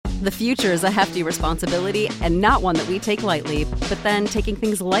The future is a hefty responsibility and not one that we take lightly. But then taking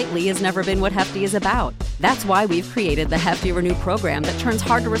things lightly has never been what Hefty is about. That's why we've created the Hefty Renew program that turns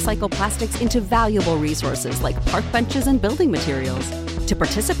hard-to-recycle plastics into valuable resources like park benches and building materials. To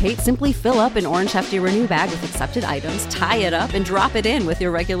participate, simply fill up an orange Hefty Renew bag with accepted items, tie it up, and drop it in with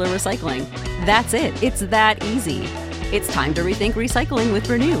your regular recycling. That's it. It's that easy. It's time to rethink recycling with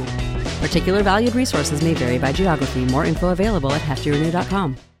Renew. Particular valued resources may vary by geography. More info available at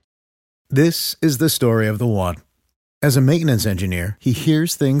heftyrenew.com. This is the story of the one. As a maintenance engineer, he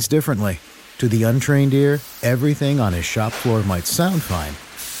hears things differently. To the untrained ear, everything on his shop floor might sound fine,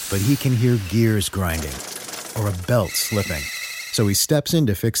 but he can hear gears grinding or a belt slipping. So he steps in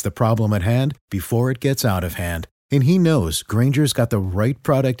to fix the problem at hand before it gets out of hand. And he knows Grainger's got the right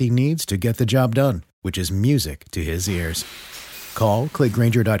product he needs to get the job done, which is music to his ears. Call, click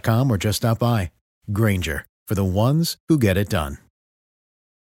Grainger.com, or just stop by. Grainger, for the ones who get it done.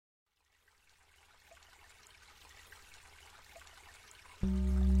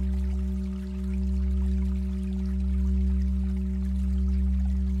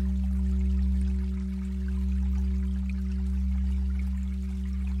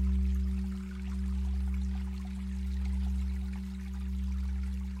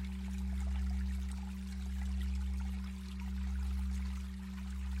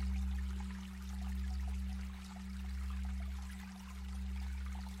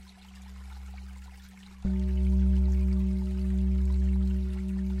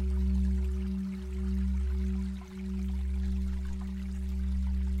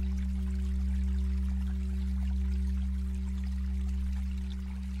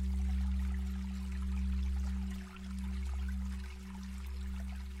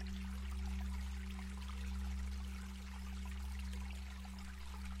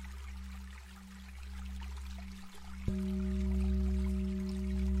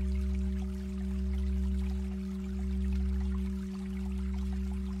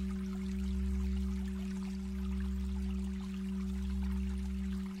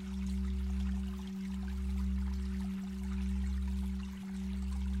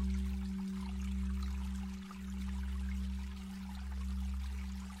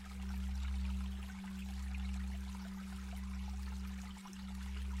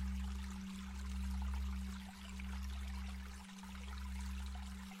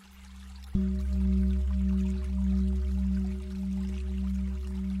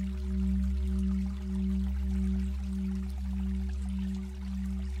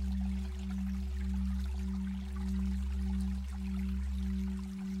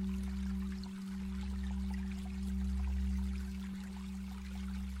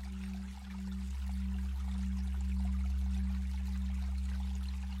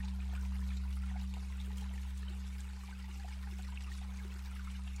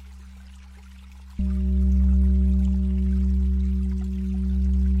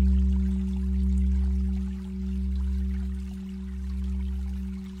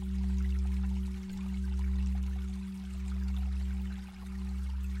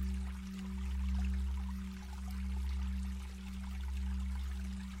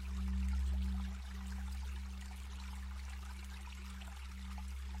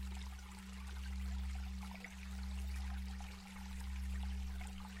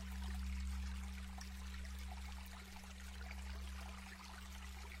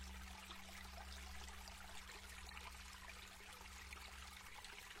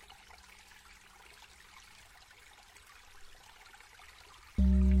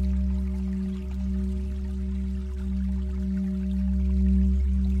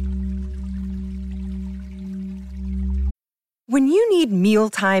 When you need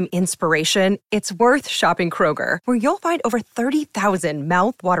mealtime inspiration, it's worth shopping Kroger, where you'll find over 30,000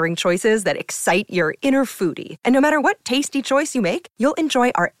 mouth-watering choices that excite your inner foodie. And no matter what tasty choice you make, you'll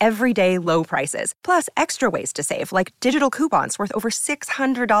enjoy our everyday low prices, plus extra ways to save, like digital coupons worth over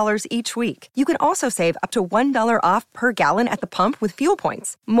 $600 each week. You can also save up to $1 off per gallon at the pump with fuel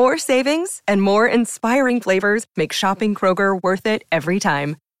points. More savings and more inspiring flavors make shopping Kroger worth it every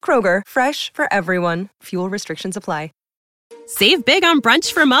time. Kroger, fresh for everyone. Fuel restrictions apply. Save big on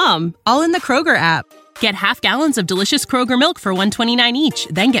brunch for mom, all in the Kroger app. Get half gallons of delicious Kroger milk for $1.29 each.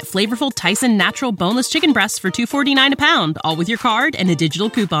 Then get flavorful Tyson natural boneless chicken breasts for $2.49 a pound, all with your card and a digital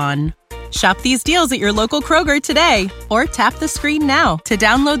coupon. Shop these deals at your local Kroger today, or tap the screen now to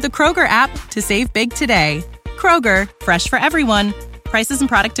download the Kroger app to save big today. Kroger, fresh for everyone. Prices and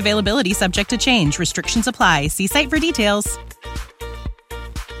product availability subject to change. Restrictions apply. See site for details.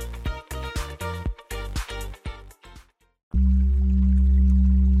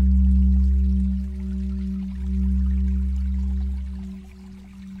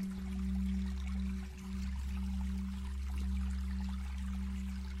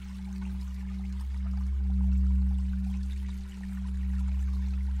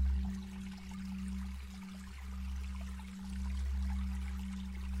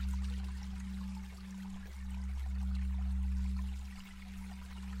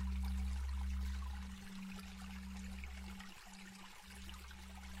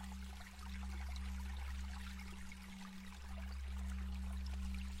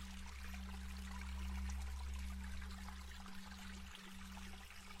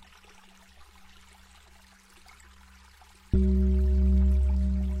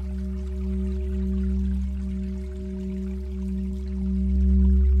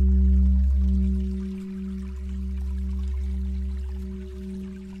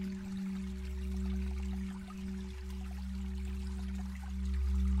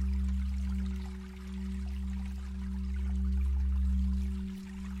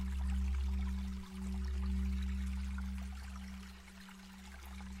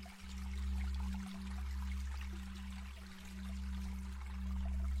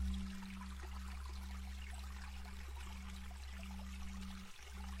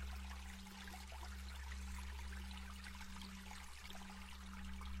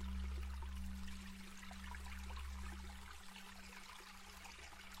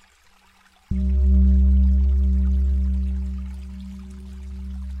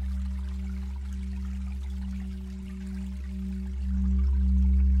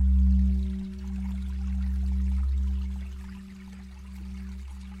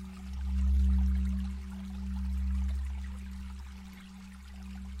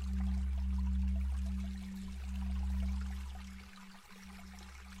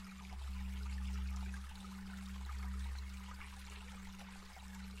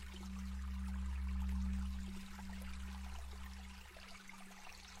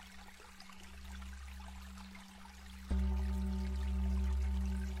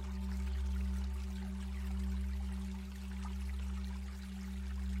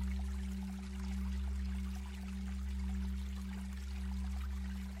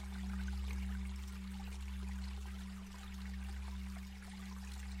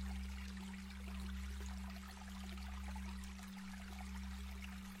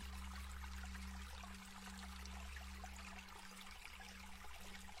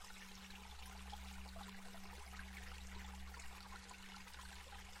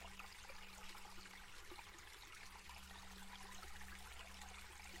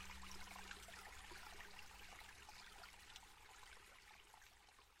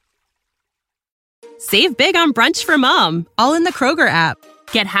 Save big on brunch for mom, all in the Kroger app.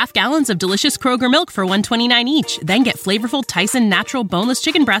 Get half gallons of delicious Kroger milk for $1.29 each. Then get flavorful Tyson natural boneless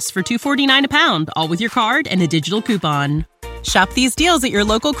chicken breasts for $2.49 a pound, all with your card and a digital coupon. Shop these deals at your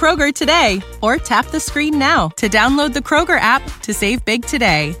local Kroger today, or tap the screen now to download the Kroger app to save big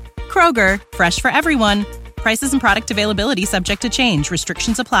today. Kroger, fresh for everyone. Prices and product availability subject to change.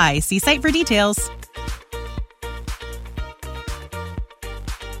 Restrictions apply. See site for details.